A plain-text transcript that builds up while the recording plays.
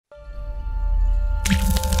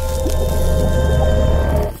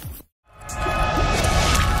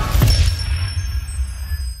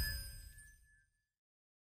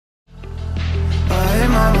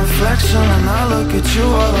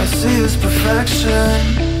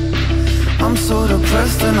perfection. I'm so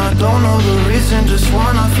depressed and I don't know the reason, just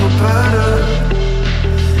wanna feel better.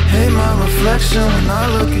 Hate my reflection, when I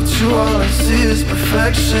look at you all I see is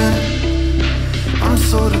perfection. I'm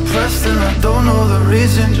so depressed and I don't know the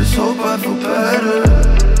reason, just hope I feel better.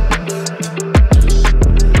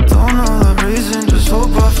 Don't know the reason, just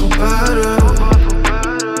hope I feel better.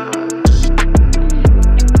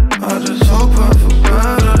 I just hope I feel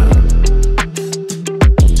better.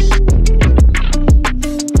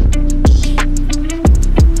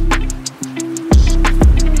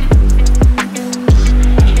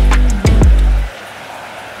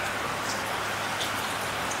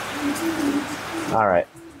 All right,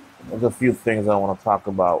 there's a few things I want to talk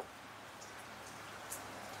about.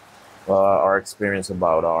 Our experience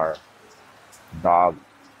about our dog.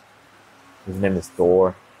 His name is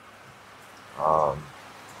Thor.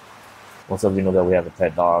 Most of you know that we have a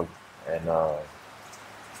pet dog, and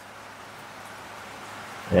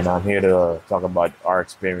I'm here to talk about our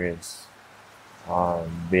experience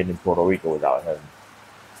being in Puerto Rico without him.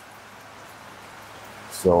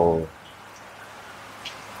 So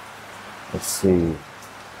let's see.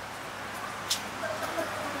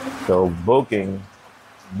 So booking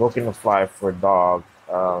a flight for a dog.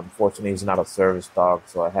 Unfortunately, he's not a service dog,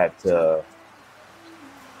 so I had to.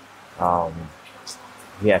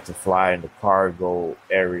 He had to fly in the cargo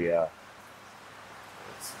area,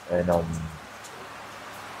 and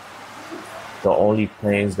the only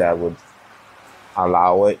planes that would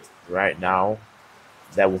allow it right now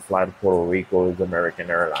that would fly to Puerto Rico is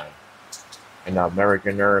American Airlines. And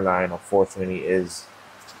American Airlines, unfortunately, is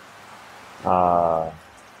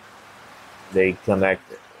they connect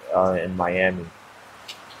in Miami.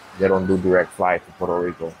 They don't do direct flight to Puerto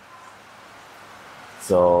Rico.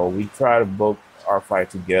 So we try to book our flight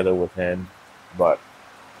together with him, but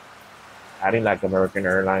I didn't like American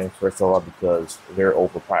Airlines, first of all, because they're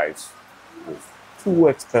overpriced. It's too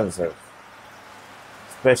expensive,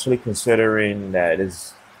 especially considering that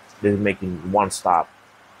they're making one stop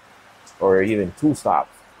or even two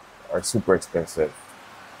stops are super expensive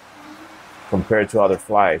compared to other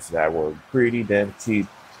flights that were pretty damn cheap,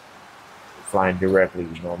 flying directly,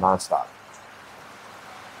 nonstop.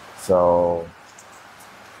 So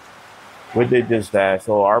we did just that.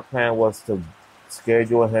 So our plan was to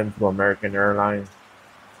schedule him to American Airlines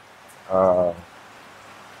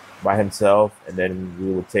by himself, and then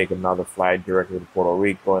we would take another flight directly to Puerto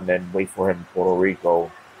Rico, and then wait for him in Puerto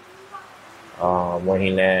Rico when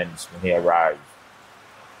he lands, when he arrives.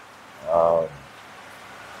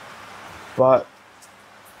 But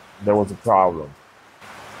there was a problem.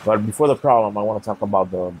 But before the problem, I want to talk about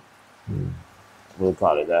the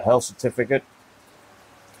the health certificate.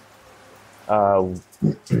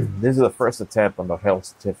 This is the first attempt on the health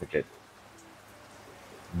certificate.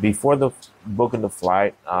 Before booking the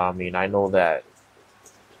flight, I know that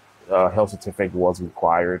health certificate was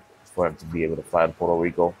required for him to be able to fly to Puerto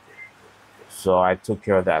Rico. So I took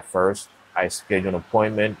care of that first. I scheduled an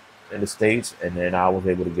appointment in the States, and then I was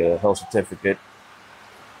able to get a health certificate.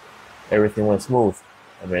 Everything went smooth.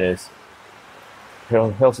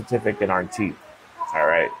 Health certificates aren't cheap, all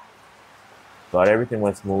right? But everything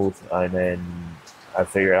went smooth, and then I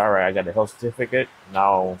figured, all right, I got the health certificate.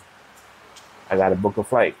 Now I got to book a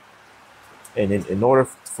flight. And in order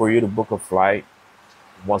for you to book a flight,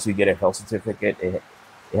 once you get a health certificate, it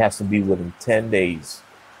has to be within 10 days.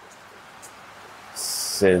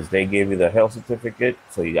 Since they gave you the health certificate,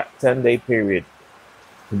 so you got 10-day period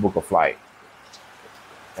to book a flight.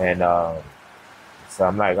 And so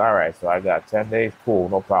I'm like, all right, so I got 10 days, cool,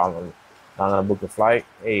 no problem. I'm gonna book a flight.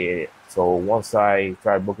 Hey, so once I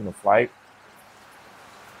tried booking a flight,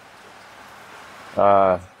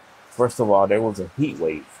 first of all, there was a heat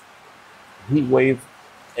wave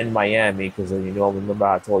in Miami, because remember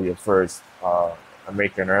I told you first,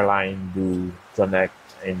 American Airlines do connect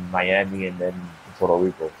in Miami and then Puerto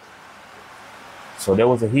Rico. So there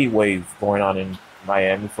was a heat wave going on in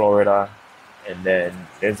Miami, Florida, and then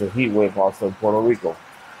there's a heat wave also in Puerto Rico.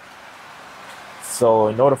 So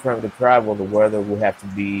in order for him to travel, the weather would have to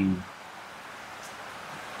be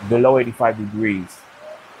below 85 degrees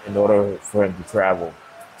in order for him to travel.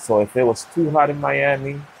 So if it was too hot in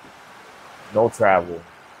Miami, no travel.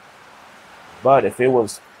 But if it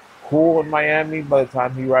was cool in Miami, by the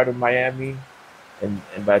time he arrived in Miami, and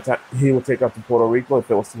by the time he would take off to Puerto Rico,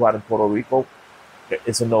 if it was too hot in Puerto Rico,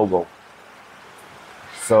 it's a no-go.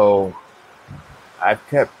 So I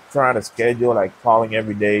kept trying to schedule, like calling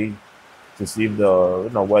every day to see if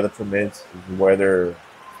the weather permits, if the weather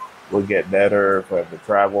will get better for him to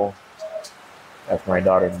travel. That's my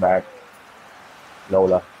daughter's back,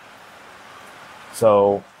 Lola.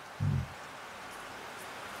 So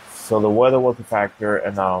So the weather was a factor,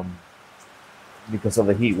 and because of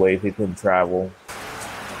the heat wave, he couldn't travel.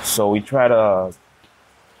 So we tried to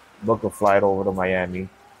book a flight over to Miami,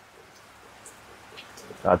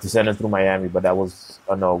 to send him through Miami, but that was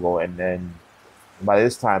a no go. And then by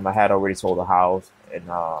this time, I had already sold the house, and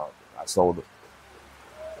I sold.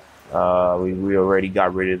 We already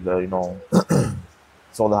got rid of the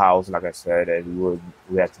sold the house, like I said, and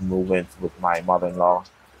we had to move in with my mother-in-law,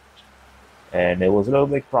 and it was a little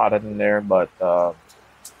bit crowded in there, but I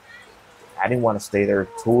didn't want to stay there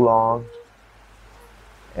too long,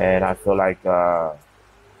 and I feel like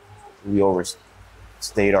we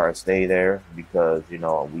overstayed our stay there because we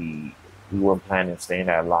weren't planning on staying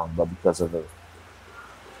that long, but because of the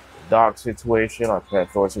dog situation or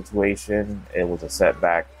pet Thor situation, it was a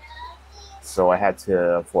setback. So I had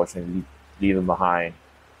to unfortunately leave him behind,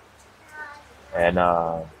 and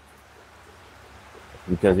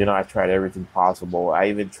because I tried everything possible. I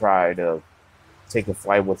even tried to take a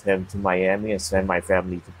flight with him to Miami and send my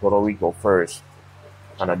family to Puerto Rico first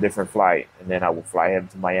on a different flight, and then I would fly him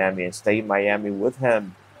to Miami and stay in Miami with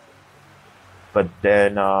him. But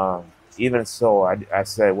then, even so, I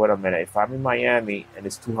said, wait a minute, if I'm in Miami and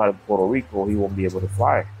it's too hot in Puerto Rico, he won't be able to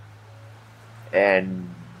fly. And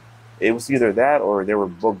it was either that or they were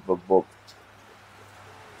booked.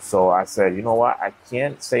 So I said, you know what, I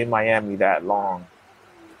can't stay in Miami that long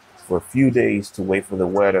for a few days to wait for the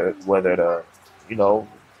weather to, to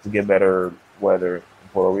get better weather in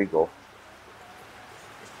Puerto Rico,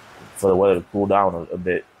 for the weather to cool down a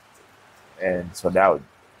bit. And so that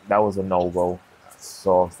was a no-go.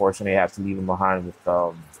 So unfortunately, I had to leave him behind with,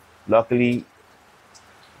 luckily,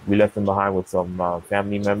 we left him behind with some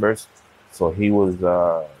family members. So he was,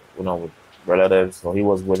 with relatives, so he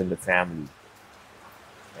was within the family.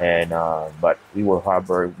 And, but we were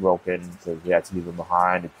heartbroken because we had to leave him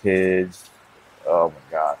behind, the kids. Oh my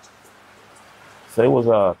God. So it was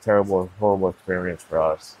a terrible, horrible experience for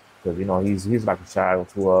us because, he's like a child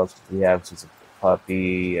to us. We have just a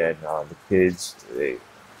puppy, and the kids,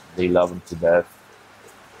 they love him to death.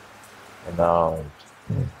 And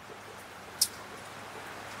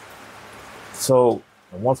so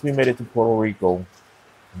once we made it to Puerto Rico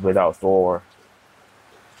without Thor,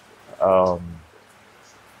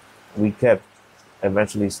 we kept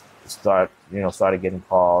eventually started getting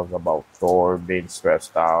calls about Thor being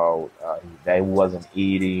stressed out, that he wasn't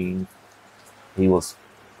eating. He was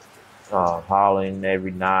howling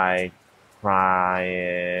every night,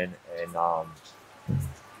 crying, and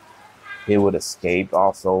he would escape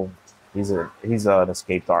also. He's an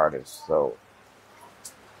escaped artist, so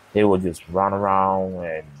he would just run around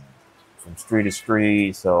and from street to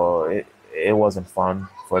street. So it wasn't fun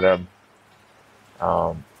for them.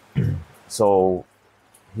 So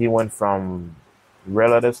he went from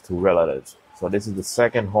relatives to relatives. So this is the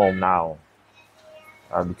second home now,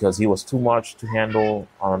 because he was too much to handle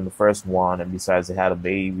on the first one, and besides, they had a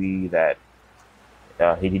baby that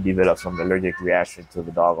he developed some allergic reaction to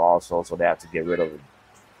the dog also, so they had to get rid of him.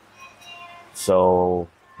 So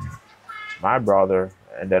my brother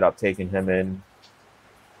ended up taking him in,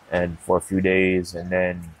 and for a few days, and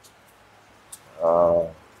then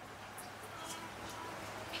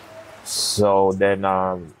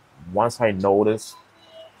once I noticed,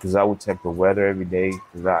 because I would check the weather every day,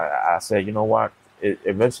 because I said, you know what,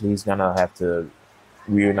 eventually he's gonna have to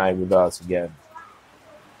reunite with us again.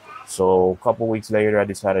 So a couple weeks later, I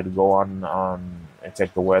decided to go on and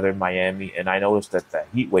check the weather in Miami, and I noticed that the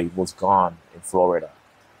heat wave was gone in Florida.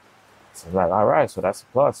 So I'm like, all right, so that's a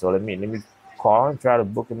plus. So let me call and try to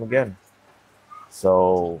book him again.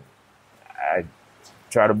 So I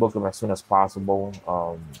try to book him as soon as possible.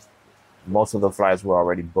 Most of the flights were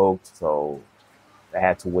already booked, so I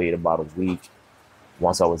had to wait about a week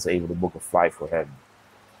once I was able to book a flight for him.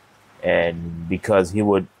 And because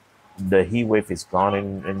the heat wave is gone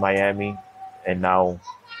in Miami, and now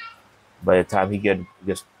by the time he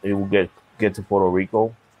will get to Puerto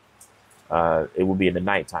Rico, it will be in the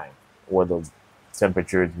nighttime where the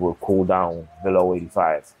temperatures will cool down below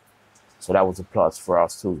 85. So that was a plus for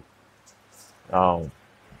us too.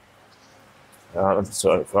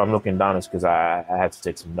 So if I'm looking down, it's because I had to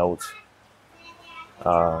take some notes.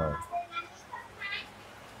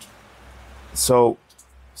 So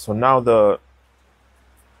now the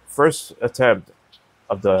first attempt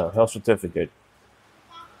of the health certificate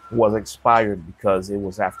was expired because it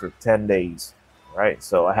was after 10 days, right?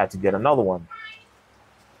 So I had to get another one.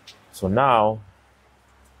 So now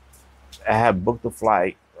I had booked the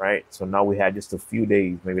flight, right? So now we had just a few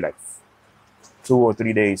days, maybe like 2 or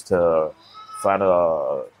 3 days to find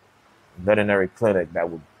a veterinary clinic that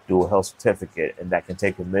would do a health certificate and that can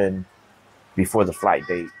take him in before the flight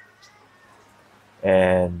date.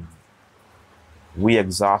 and we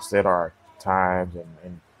exhausted our times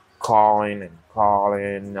and calling and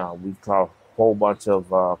calling. We called a whole bunch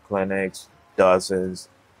of clinics, dozens,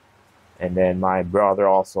 and then my brother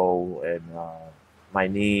also and my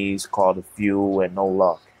niece called a few and no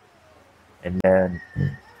luck. And then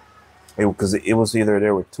because it was either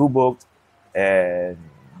there were two booked, and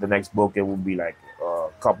the next book it would be like a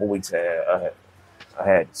couple weeks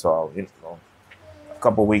ahead. So a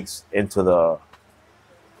couple weeks into the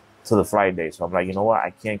flight day. So I'm like, you know what?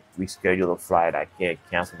 I can't reschedule the flight. I can't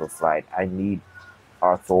cancel the flight. I need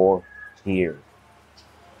our Thor here.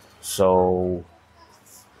 So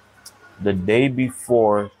the day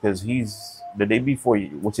before, because he's the day before,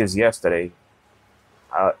 which is yesterday,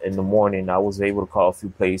 in the morning, I was able to call a few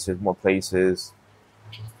places, more places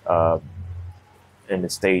uh, in the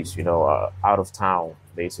States, out of town,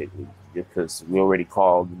 basically, because we already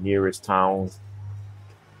called the nearest towns.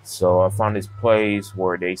 So I found this place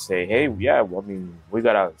where they say, hey, yeah, well, I mean, we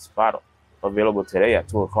got a spot available today at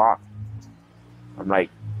 2 o'clock. I'm like,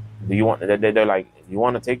 do you want, they're like, you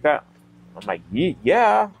want to take that? I'm like,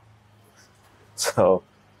 yeah. So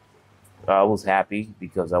I was happy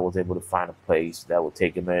because I was able to find a place that would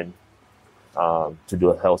take him in to do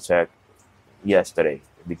a health check yesterday,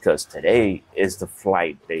 because today is the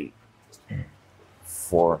flight date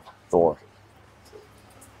for Thor.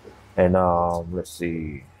 And let's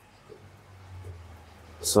see.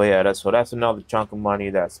 So yeah, that's another chunk of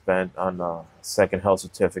money that's spent on the second health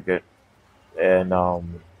certificate. And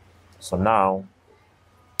so now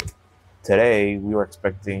today we were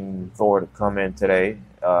expecting Thor to come in today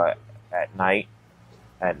at night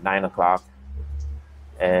at 9 o'clock,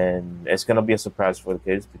 and it's gonna be a surprise for the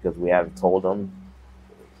kids because we haven't told them.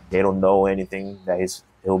 They don't know anything that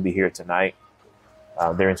he'll be here tonight.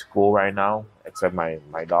 They're in school right now, except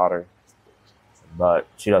my daughter, but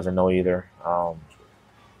she doesn't know either.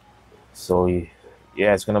 So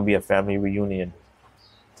yeah, it's gonna be a family reunion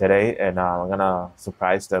today, and I'm gonna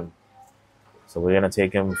surprise them. So we're gonna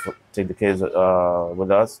take the kids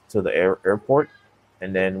with us to the airport,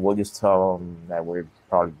 and then we'll just tell them that we're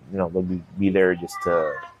probably they'll be there just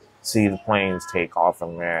to see the planes take off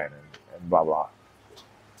and land and blah blah.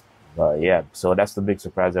 But yeah, so that's the big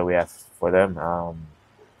surprise that we have for them.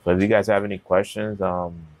 So if you guys have any questions,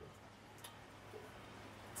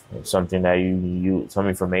 something that some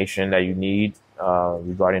information that you need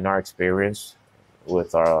regarding our experience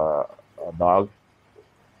with our dog.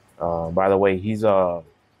 By the way, he's a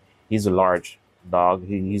large dog.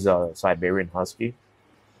 He's a Siberian Husky,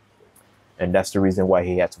 and that's the reason why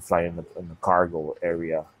he had to fly in the cargo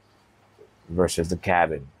area versus the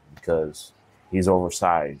cabin, because he's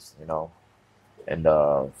oversized, and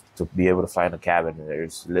to be able to fly in the cabin,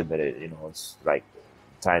 there's limited. It's like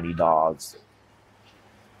tiny dogs.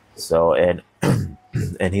 So and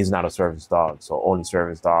and he's not a service dog, so only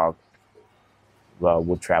service dog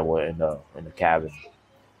would travel in the cabin.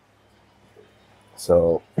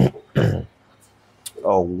 So,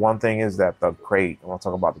 oh, one thing is that the crate. I want to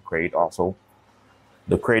talk about the crate also.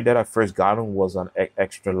 The crate that I first got him was an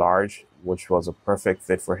extra large, which was a perfect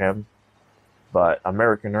fit for him. But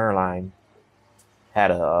American Airlines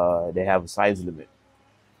they have a size limit,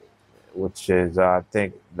 which is I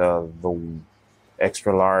think the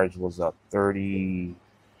extra large was a 30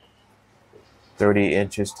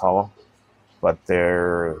 inches tall, but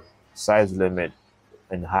their size limit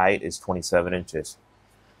in height is 27 inches.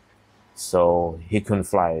 So he couldn't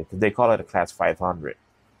fly it because they call it a class 500.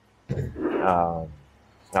 I'll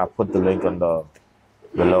put the link on the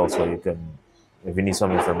below so you can, if you need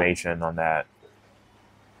some information on that.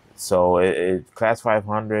 So class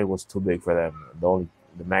 500 was too big for them.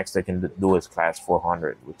 The max they can do is class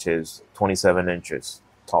 400, which is 27 inches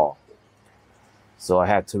tall. So I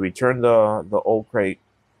had to return the old crate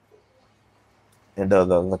and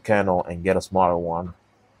the kennel and get a smaller one.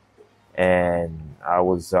 And I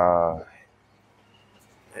was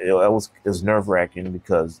it was nerve wracking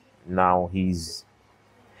because now his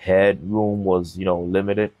headroom was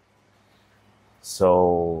limited.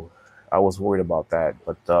 So I was worried about that.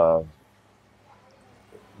 But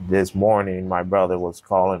this morning, my brother was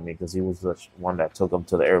calling me because he was the one that took him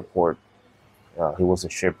to the airport. He was a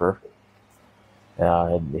shipper.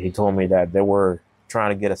 He told me that they were trying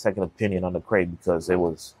to get a second opinion on the crate because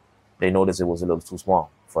they noticed it was a little too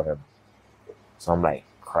small for him. So I'm like,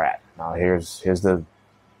 crap. Now here's the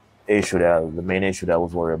main issue that I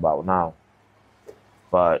was worried about now.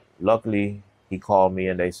 But luckily, he called me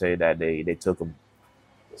and they say that they took him,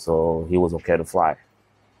 so he was okay to fly.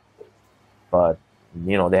 But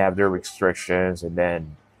they have their restrictions, and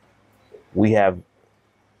then we have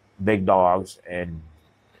big dogs, and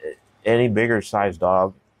Any bigger size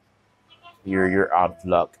dog, you're out of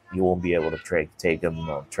luck. You won't be able to take him,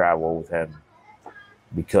 travel with him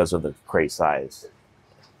because of the crate size.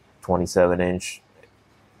 27-inch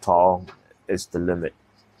tall is the limit.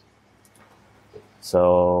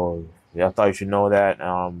 So yeah, I thought you should know that.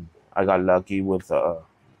 I got lucky with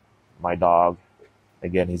my dog.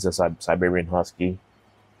 Again, he's a Siberian Husky,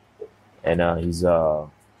 and he's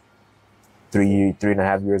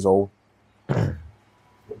 3.5 years old.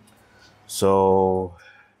 So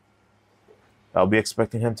I'll be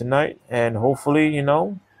expecting him tonight, and hopefully,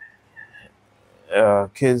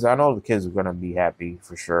 kids. I know the kids are gonna be happy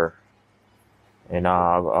for sure, and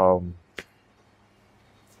I'll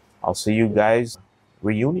see you guys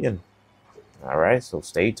reunion. All right, so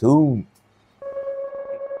stay tuned.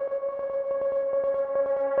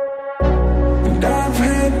 And I've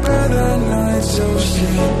had better nights of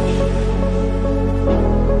sleep.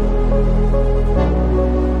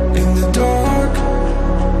 In the dark,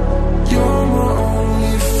 you're my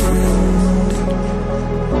only friend,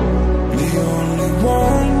 the only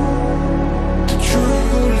one to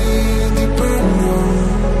truly depend on.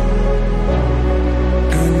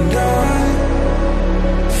 And I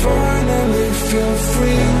finally feel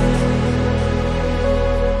free.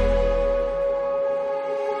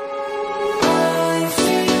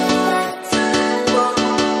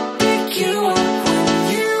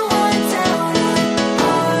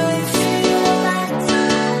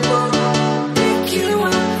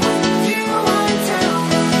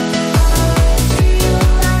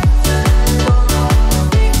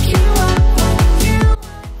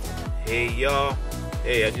 Hey y'all,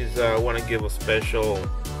 hey, I just want to give a special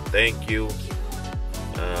thank you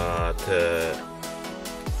to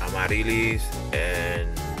Amarilis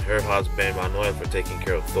and her husband Manuel for taking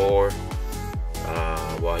care of Thor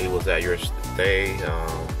while he was at your stay,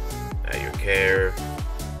 at your care.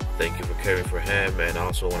 Thank you for caring for him. And I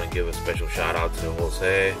also want to give a special shout out to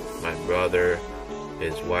Jose, my brother,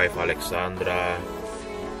 his wife Alexandra,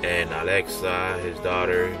 and Alexa, his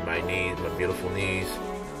daughter, my niece, my beautiful niece.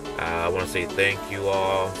 I want to say thank you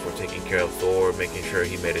all for taking care of Thor, making sure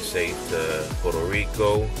he made it safe to Puerto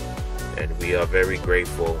Rico, and we are very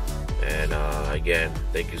grateful. And again,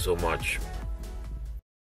 thank you so much.